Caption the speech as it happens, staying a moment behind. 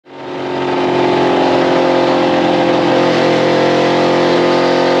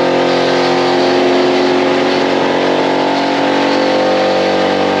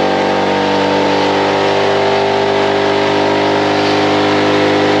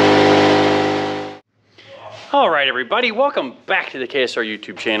All right, everybody, welcome back to the KSR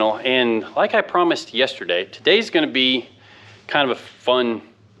YouTube channel. And like I promised yesterday, today's gonna be kind of a fun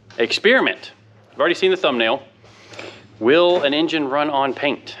experiment. You've already seen the thumbnail. Will an engine run on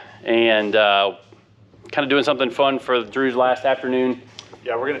paint? And kind of doing something fun for Drew's last afternoon.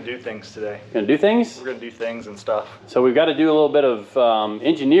 Yeah, we're gonna do things today. Gonna do things? We're gonna do things and stuff. So we've got to do a little bit of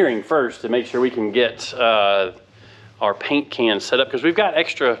engineering first to make sure we can get our paint can set up, because we've got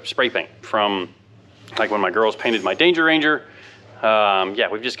extra spray paint from like when my girls painted my Danger Ranger. Yeah,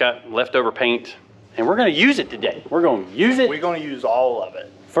 we've just got leftover paint and we're gonna use it today. We're gonna use it. We're gonna use all of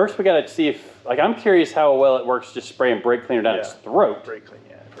it. First, we gotta see if, like, I'm curious how well it works just spraying brake cleaner down its throat. Brake clean,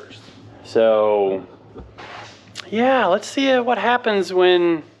 yeah, first. So, yeah, let's see what happens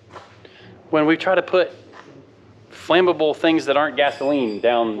when we try to put flammable things that aren't gasoline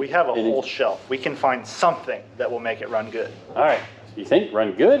down. We have a whole shelf. We can find something that will make it run good. All right, you think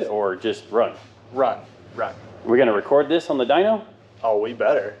run good or just run? Run. We're gonna record this on the dyno? Oh, we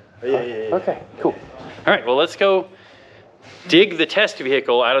better. Yeah. Okay, cool. All right, well, let's go dig the test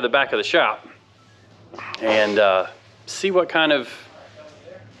vehicle out of the back of the shop and see what kind of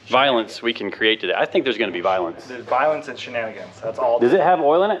violence we can create today. I think there's gonna be violence. There's violence and shenanigans. That's all. Does it have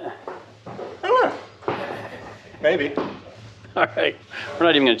oil in it? I don't know. Maybe. All right, we're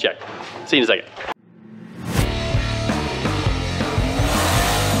not even gonna check. See you in a second.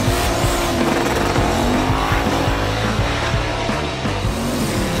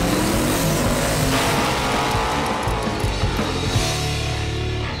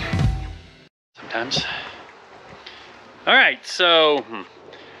 Sometimes. All right,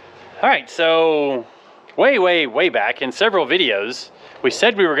 so way back in several videos, we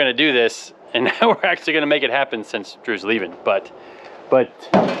said we were gonna do this, and now we're actually gonna make it happen since Drew's leaving, but,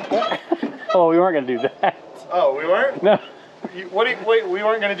 oh, we weren't gonna do that. Oh, we weren't? No. Wait, we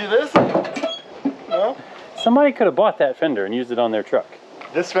weren't gonna do this? No? Somebody could have bought that fender and used it on their truck.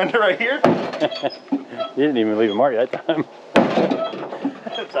 This fender right here? You didn't even leave a mark that time.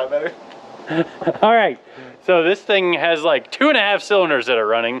 Is that better? All right, so this thing has like 2.5 cylinders that are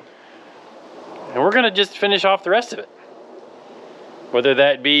running, and we're gonna just finish off the rest of it. Whether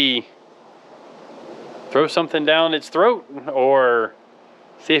that be throw something down its throat or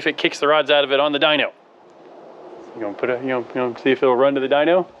see if it kicks the rods out of it on the dyno. You gonna put a, you know, see if it'll run to the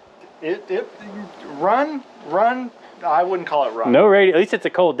dyno? Run. I wouldn't call it run. No radiator. At least it's a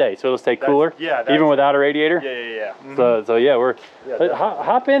cold day, so it'll stay cooler. Yeah. Even without a radiator. Yeah. Mm-hmm. So yeah,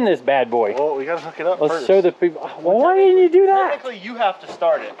 hop in this bad boy. Well, we gotta hook it up Let's first. show the people. Well, why didn't you do that? Technically, you have to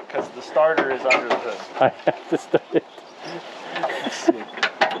start it because the starter is under the hood. I have to start it.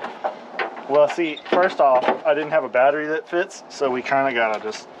 Well, see, first off, I didn't have a battery that fits, so we kind of gotta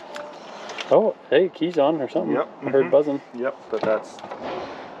just. Oh, hey, key's on or something. Yep. I heard buzzing. Yep, but that's.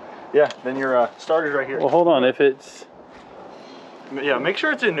 Yeah, then your starter's right here. Well, hold on. If it's. Yeah, make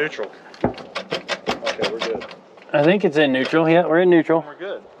sure it's in neutral. Okay, we're good. I think it's in neutral. Yeah, we're in neutral. We're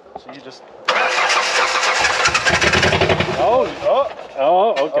good. So you just. Oh,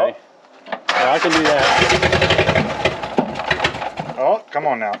 okay. Oh. Yeah, I can do that. Oh, come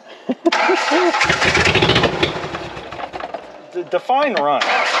on now. Define run.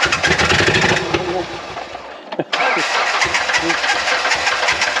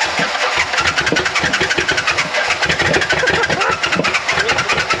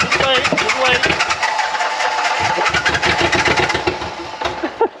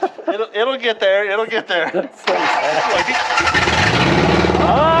 It'll get there. It'll get there. That's so sad.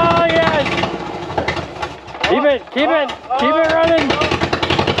 Oh yes! Keep it running.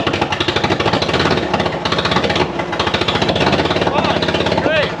 Come on.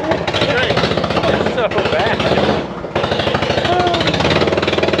 Great. That's so bad.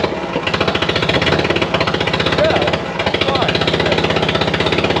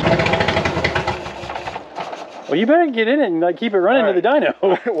 Well, you better get in it and like keep it running to the dyno.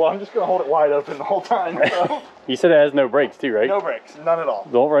 Well, I'm just gonna hold it wide open the whole time. So. You said it has no brakes too, right? No brakes, none at all.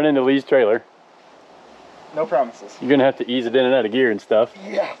 Don't run into Lee's trailer. No promises. You're gonna have to ease it in and out of gear and stuff.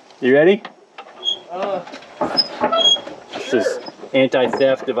 Yeah. You ready? This This is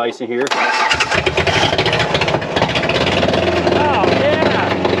anti-theft device in here. Oh yeah!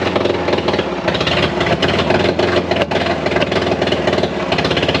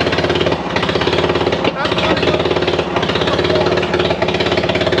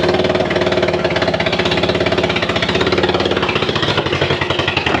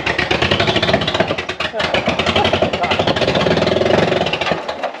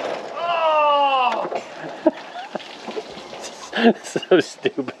 So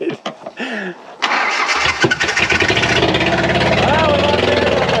stupid.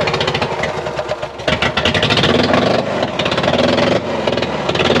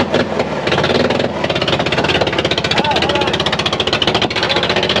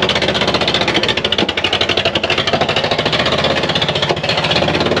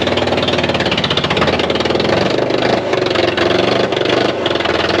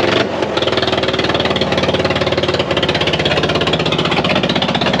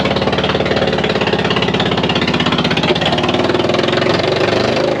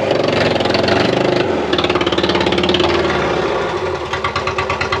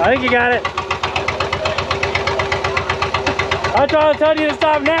 I think you got it. I'm trying to tell you to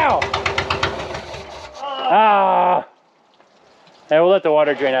stop now. Ah. Hey, we'll let the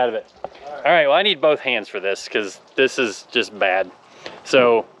water drain out of it. All right, well, I need both hands for this because this is just bad.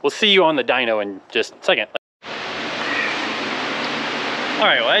 So we'll see you on the dyno in just a second. All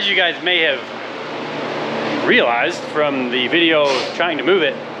right, well, as you guys may have realized from the video of trying to move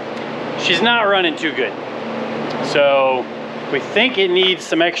it, she's not running too good. So we think it needs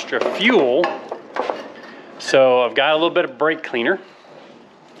some extra fuel. So I've got a little bit of brake cleaner.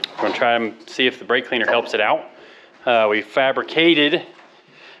 We're gonna try and see if the brake cleaner helps it out. We fabricated,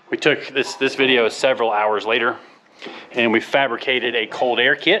 we took this video several hours later, and we fabricated a cold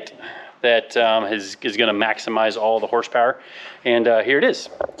air kit that is gonna maximize all the horsepower. And here it is.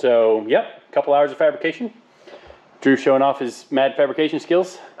 So, yep, a couple hours of fabrication. Drew showing off his mad fabrication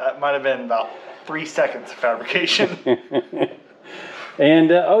skills. That might have been about 3 seconds of fabrication.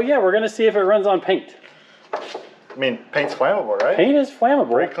 And, oh yeah, we're gonna see if it runs on paint. I mean, paint's flammable, right? Paint is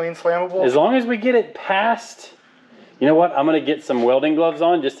flammable. Brake clean's flammable? As long as we get it past, you know what, I'm gonna get some welding gloves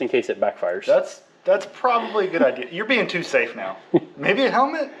on just in case it backfires. That's probably a good idea. You're being too safe now. Maybe a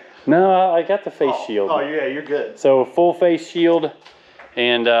helmet? No, I got the face shield. Oh yeah, you're good. So full face shield,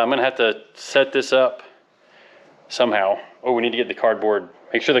 and I'm gonna have to set this up somehow. Oh, we need to get the cardboard.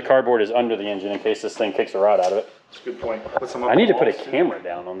 Make sure the cardboard is under the engine in case this thing kicks a rod out of it. That's a good point. Put some I need to put a camera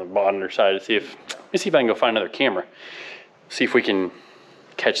down on the bottom side to see if, let me see if I can go find another camera. See if we can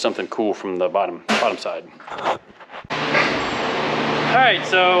catch something cool from the bottom side. All right,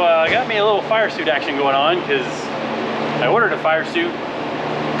 so I got me a little fire suit action going on because I ordered a fire suit,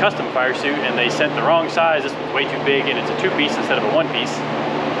 custom fire suit, and they sent the wrong size. This was way too big, and it's a 2-piece instead of a 1-piece.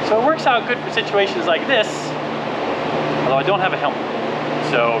 So it works out good for situations like this, although I don't have a helmet.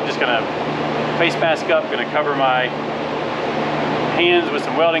 So I'm just gonna face mask up, gonna cover my hands with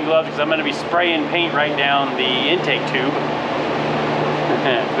some welding gloves because I'm gonna be spraying paint right down the intake tube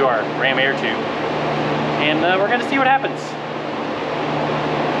through our ram air tube. And we're gonna see what happens.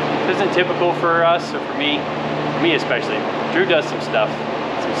 This isn't typical for us, or for me especially. Drew does some stuff,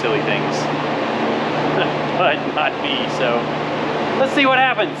 some silly things, but not me, so let's see what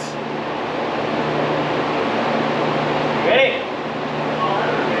happens. Ready?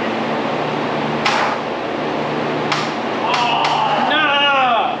 Oh, no!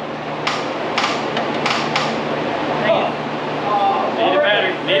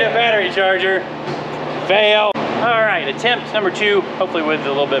 Need a battery charger. Fail. All right, attempt number 2, hopefully with a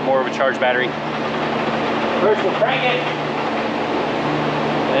little bit more of a charged battery. First we'll crank it,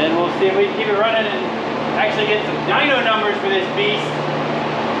 and then we'll see if we can keep it running and actually get some dyno numbers for this beast.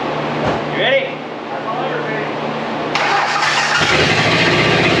 You ready?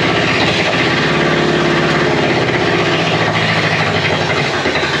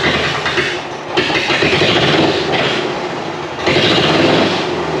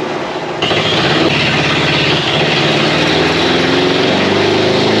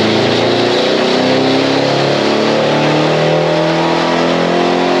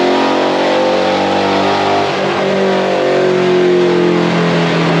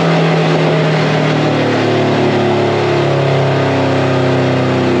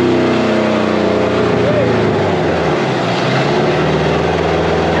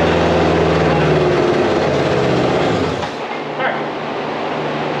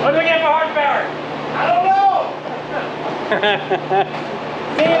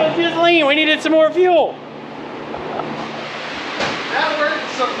 Damn, just lean. We needed some more fuel. That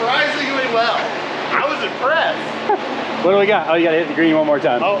worked surprisingly well. I was impressed. What do we got? Oh, you gotta hit the green one more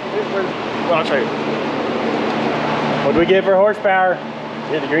time. Oh, well, I'll show you. What do we get for horsepower?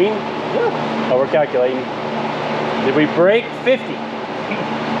 Hit the green? Yeah. Oh, we're calculating. Did we break 50?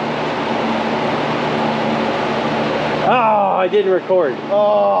 Oh, I didn't record.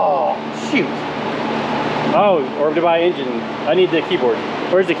 Oh, shoot. Oh, or to buy engine. I need the keyboard.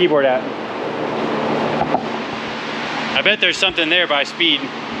 Where's the keyboard at? I bet there's something there by speed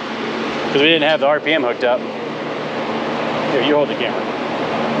because we didn't have the RPM hooked up. Here, you hold the camera.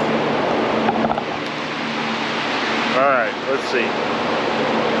 all right, let's see.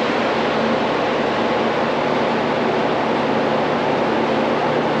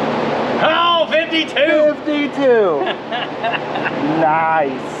 Oh, 52! 52.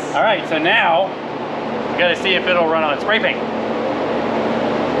 Nice. All right, so now we gotta see if it'll run on spray paint.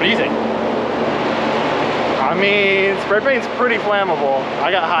 What do you think? I mean, spray paint's pretty flammable. I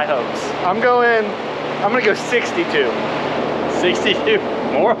got high hopes. I'm gonna go 62. 62?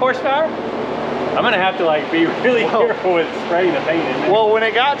 More horsepower? I'm gonna have to like be really careful with spraying the paint in there. Well, when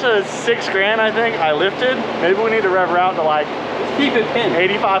it got to $6 grand, I think, I lifted. Maybe we need to rev her out to like Just keep it pinned.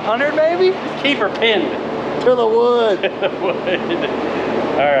 8,500 maybe? Just keep her pinned. To the wood.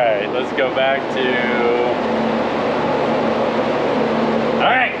 All right, let's go back to. All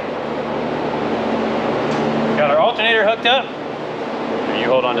right. Got our alternator hooked up. You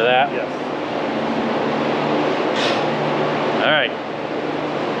hold on to that. Yes. All right.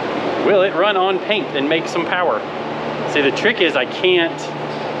 Will it run on paint and make some power? See, the trick is I can't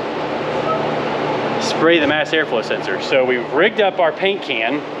spray the mass airflow sensor. So we've rigged up our paint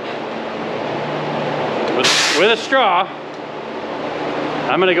can with a straw.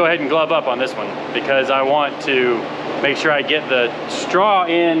 I'm gonna go ahead and glove up on this one because I want to make sure I get the straw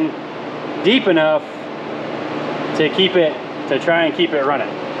in deep enough to try and keep it running.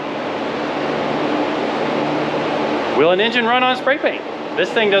 Will an engine run on spray paint? This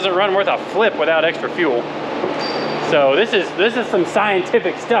thing doesn't run worth a flip without extra fuel. So this is some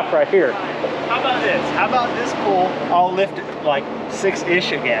scientific stuff right here. How about this? How about this pull? I'll lift it like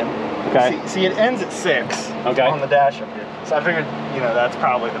 6-ish again. Okay. See, it ends at 6 on the dash up here. So I figured, you know, that's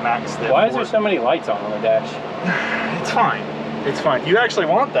probably the max. Why is there so many lights on the dash? It's fine. It's fine. You actually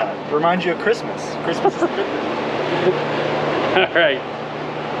want that. It reminds you of Christmas. Christmas is good. All right.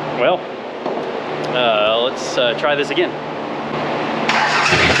 Well, let's try this again.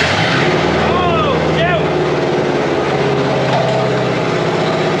 Oh, shoot!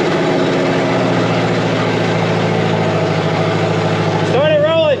 Start it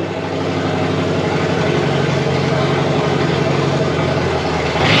rolling.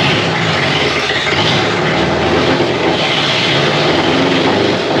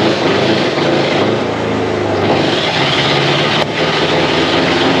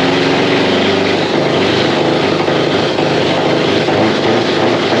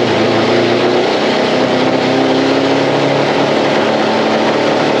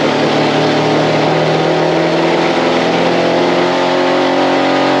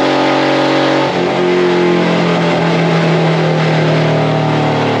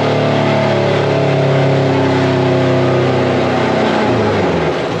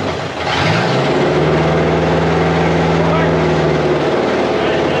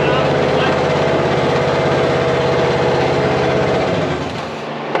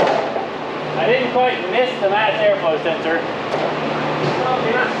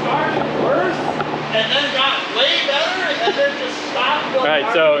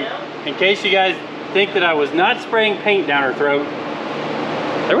 Alright, so in case you guys think that I was not spraying paint down her throat,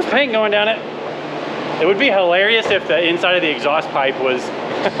 there was paint going down it. It would be hilarious if the inside of the exhaust pipe was...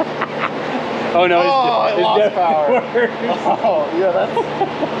 oh no, it lost power. Oh, yeah, that's...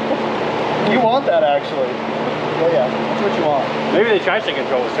 you want that actually. Yeah, that's what you want. Maybe the traction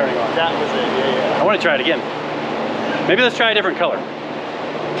control was turning on. That was it, yeah. I want to try it again. Maybe let's try a different color.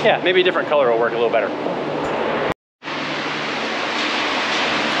 Yeah, maybe a different color will work a little better.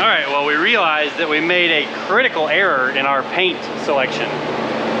 All right, well, we realized that we made a critical error in our paint selection.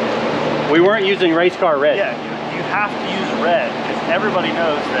 We weren't using race car red. Yeah, you have to use red because everybody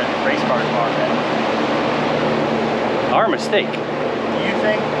knows that race cars are red. Our mistake. Do you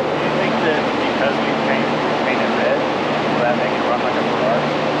think that because we painted red, will that make it run like a Ferrari?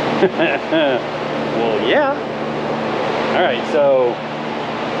 Well, yeah. All right, so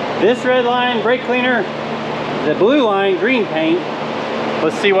this red line, brake cleaner, the blue line, green paint.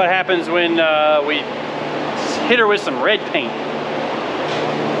 Let's see what happens when we hit her with some red paint.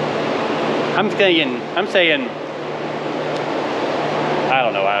 I'm saying, I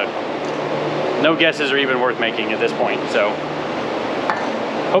don't know. No guesses are even worth making at this point. So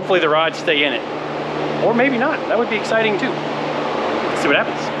hopefully the rods stay in it, or maybe not. That would be exciting too. Let's see what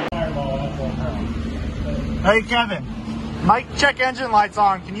happens. Hey Kevin, Mike, check engine lights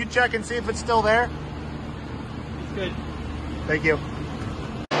on. Can you check and see if it's still there? It's good. Thank you.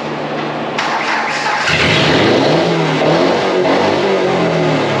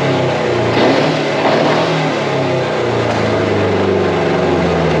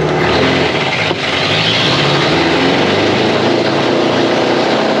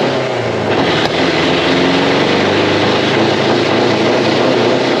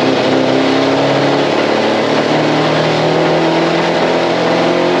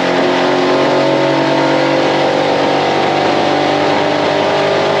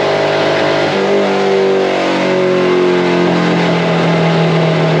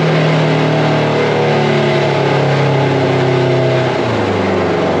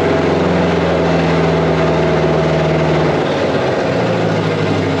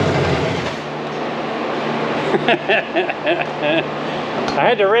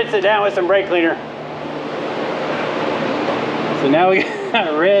 I had to rinse it down with some brake cleaner. So now we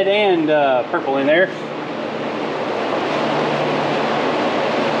got red and purple in there.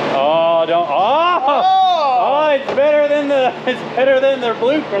 Oh, don't. Oh, it's better than the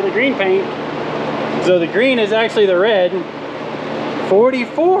blue or the green paint. So the green is actually the red.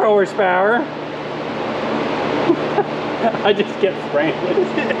 44 horsepower. I just kept spraying it.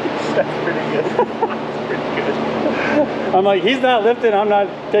 That's pretty good. That's pretty good. I'm like, he's not lifting. I'm not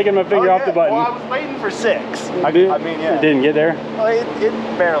taking my finger off the button. Well, I was waiting for 6. I mean, yeah. It didn't get there? Well, it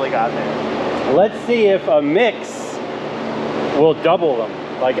barely got there. Let's see if a mix will double them,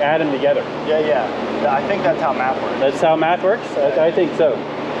 like add them together. Yeah. I think that's how math works. That's how math works? I think so.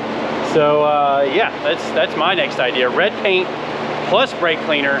 So, yeah, that's my next idea. Red paint plus brake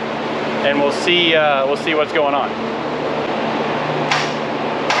cleaner, and we'll see what's going on.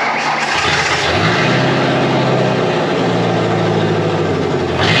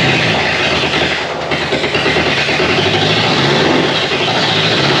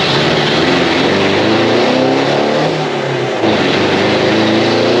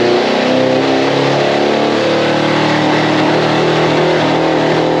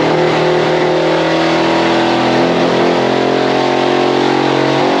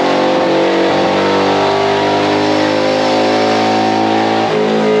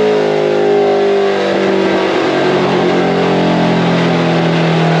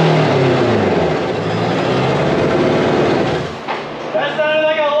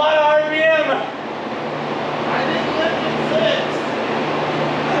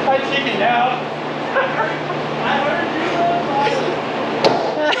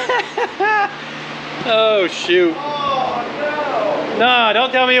 Oh shoot. Oh no. No,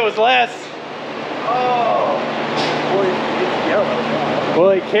 don't tell me it was less. Oh. Boy, it's yellow now. Well,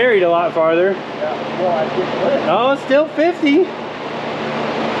 it carried a lot farther. Yeah. Well, I didn't. Oh, it's still 50.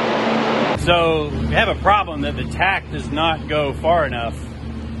 So we have a problem that the tack does not go far enough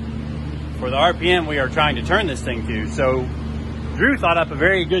for the RPM we are trying to turn this thing to. So Drew thought up a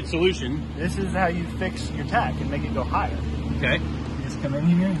very good solution. This is how you fix your tack and make it go higher. Okay. You just come in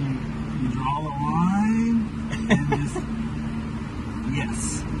here and you draw a line and just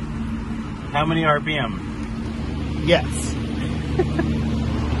yes. How many RPM? Yes.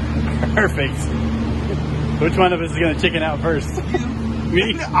 Perfect. Which one of us is going to chicken out first?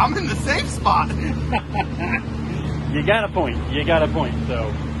 Me? I'm in the safe spot. You got a point. You got a point. So,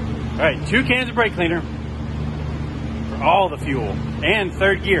 all right, 2 cans of brake cleaner for all the fuel and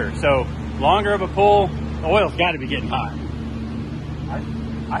 3rd gear. So, longer of a pull, the oil's got to be getting hot.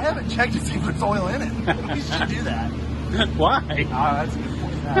 I haven't checked to see if there's oil in it. We should do that. Why? Oh, that's a good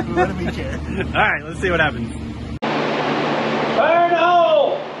point. What do we care? All right, let's see what happens. Burn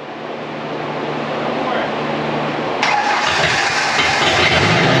hole!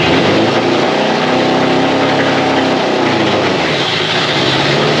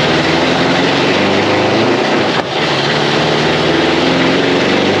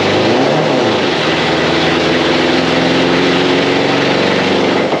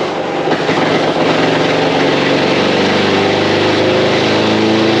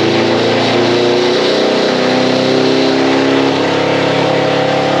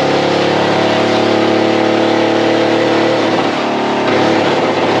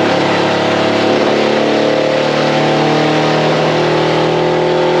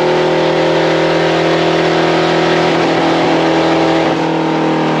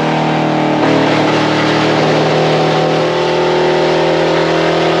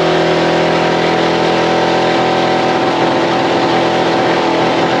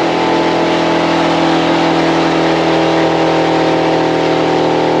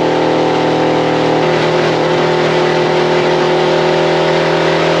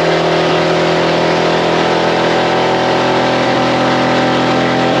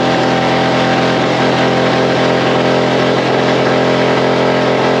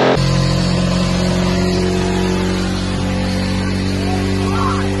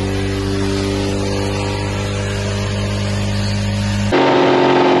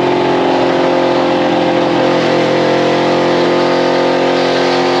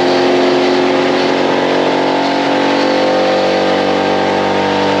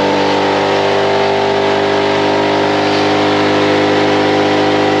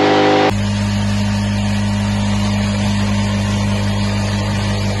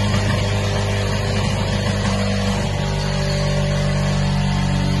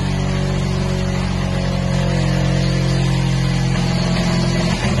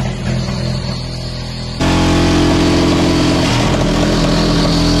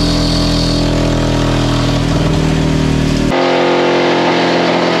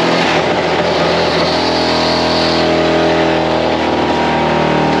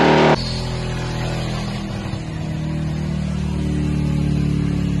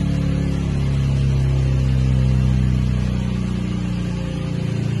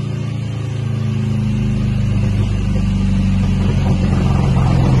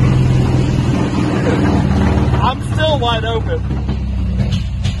 wide open.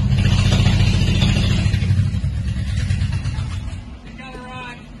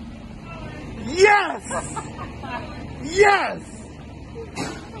 Yes! Yes!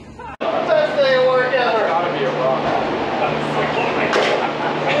 Best day of work ever. Gotta be a rock.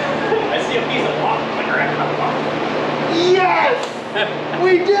 I see a piece of rock on the ground. Yes!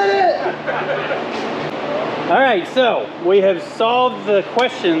 We did it! All right, so we have solved the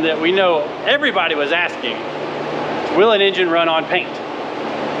question that we know everybody was asking. Will an engine run on paint?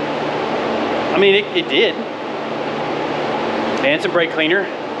 I mean, it did. And some brake cleaner.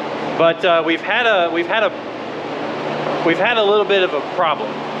 But we've had a little bit of a problem.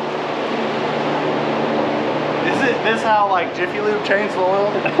 Is this how like Jiffy Lube changed the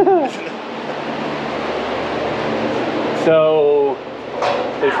oil? So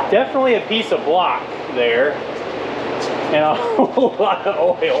there's definitely a piece of block there and a whole lot of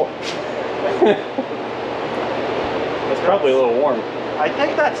oil. It's probably a little warm. I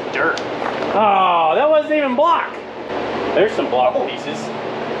think that's dirt. Oh, that wasn't even block. There's some block pieces.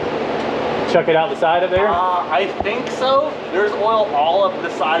 Chuck it out the side of there? I think so. There's oil all up the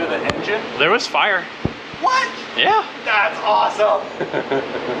side of the engine. There was fire. What? Yeah. That's awesome.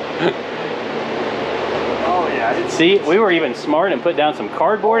 Oh yeah, I didn't See, we were even smart and put down some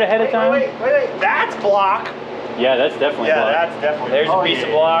cardboard ahead of time. Wait. That's block. Yeah, that's definitely block. Yeah, that's definitely. There's a piece of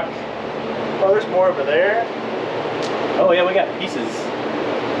block. Oh, there's more over there. Oh yeah, we got pieces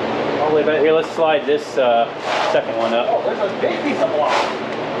all the way back here. Let's slide this second one up. Oh, there's a big piece of block.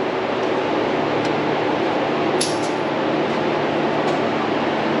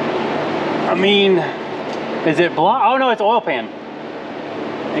 I mean, is it block? Oh no, it's oil pan.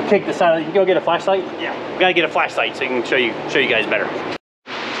 You kick the side. You go get a flashlight. Yeah. We gotta get a flashlight so you can show you guys better.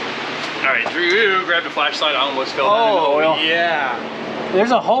 All right, Drew grabbed a flashlight. I almost fell down in the oil. Yeah.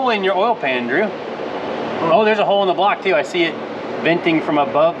 There's a hole in your oil pan, Drew. Oh, there's a hole in the block too. I see it venting from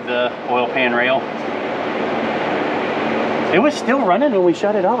above the oil pan rail. It was still running when we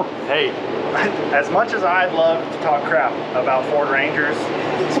shut it off. Hey, as much as I'd love to talk crap about Ford Rangers,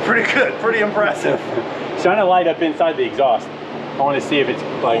 it's pretty good, pretty impressive. Shine a light up inside the exhaust. I want to see if it's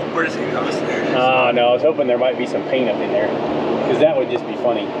like. Oh, where's the exhaust? There it is. Oh no, I was hoping there might be some paint up in there, because that would just be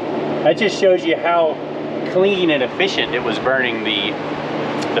funny. That just shows you how clean and efficient it was burning the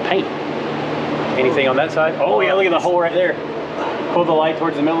paint. Anything on that side? Oh yeah, look at the hole right there. Pull the light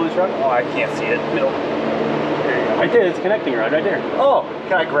towards the middle of the truck. Oh, I can't see it. Middle. There you go. Right there, it's a connecting rod right there. Oh,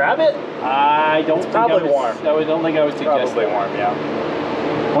 can I grab it? I don't think probably warm. I don't think I would suggest Probably that. warm, yeah.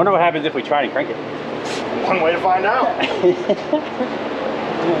 I wonder what happens if we try and crank it. One way to find out.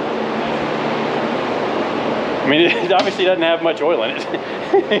 I mean, it obviously doesn't have much oil in it.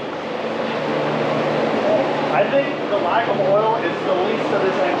 I think the lack of oil is the least of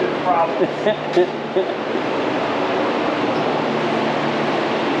this engine's problems.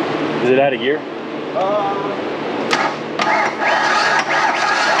 Is it out of gear?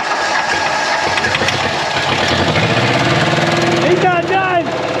 He's not done!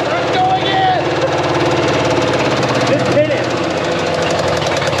 I'm going in! Just hit it!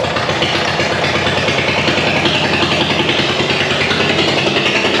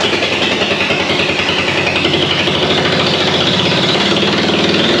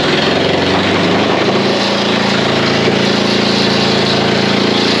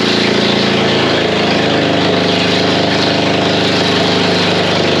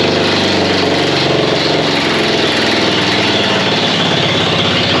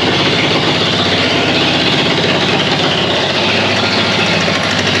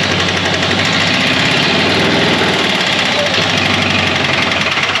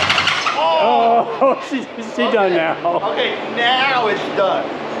 She's done now. Okay, now it's done.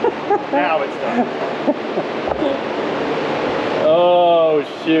 Now it's done. Oh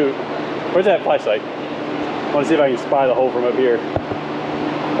shoot. Where's that flashlight? I want to see if I can spy the hole from up here.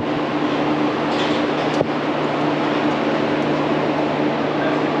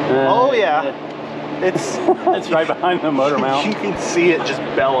 Oh yeah. It's It's right behind the motor mount. You can see it just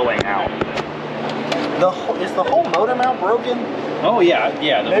bellowing out. Is the whole motor mount broken? Oh yeah,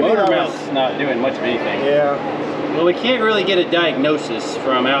 the Maybe motor that mount's was- not doing much of anything. Yeah. Well, we can't really get a diagnosis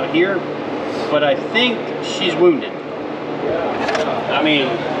from out here, but I think she's wounded. I mean,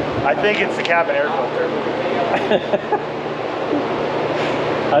 I think it's the cabin air filter.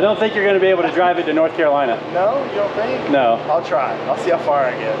 I don't think you're going to be able to drive it to North Carolina. No, you don't think? No. I'll try. I'll see how far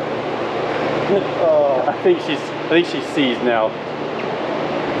I get. Oh. I think she's seized now.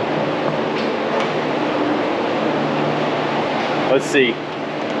 Let's see.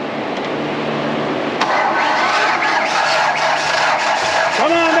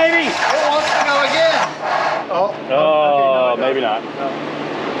 Come on, baby! It wants to go again. Oh. Oh, maybe not. No.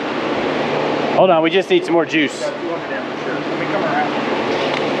 Hold on, we just need some more juice. Yeah, 200 amp for sure. Let me come around.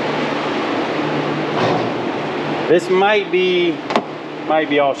 This might be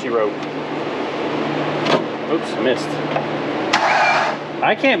all she wrote. Oops, missed.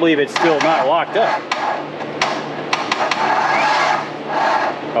 I can't believe it's still not locked up.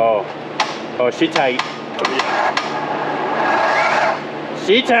 Oh, she tight.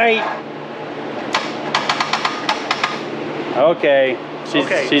 She tight. Okay,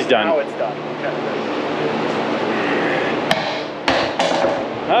 she's done. Now it's done. Okay.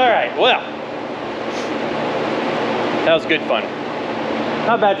 All right, well, that was good fun.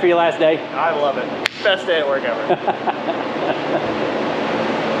 Not bad for your last day. I love it. Best day at work ever.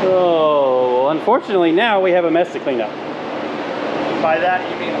 Oh, unfortunately now we have a mess to clean up. By that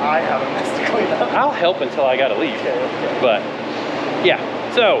you mean I have a mess to clean up? I'll help until I gotta leave. Okay. But yeah,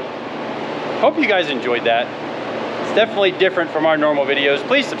 so hope you guys enjoyed that. It's definitely different from our normal videos.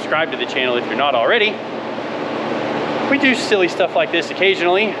 Please subscribe to the channel if you're not already. We do silly stuff like this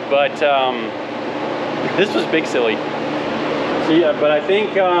occasionally, but this was big silly. So yeah, but I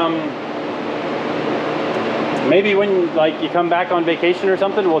think maybe when you come back on vacation or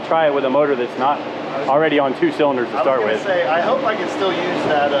something, we'll try it with a motor that's not already on 2 cylinders to start with. I hope I can still use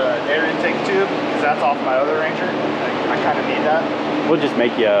that air intake tube, because that's off my other Ranger. I kind of need that. We'll just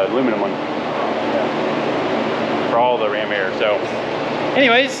make you an aluminum one for all the ram air. So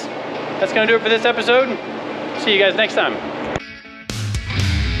anyways, that's gonna do it for this episode. See you guys next time.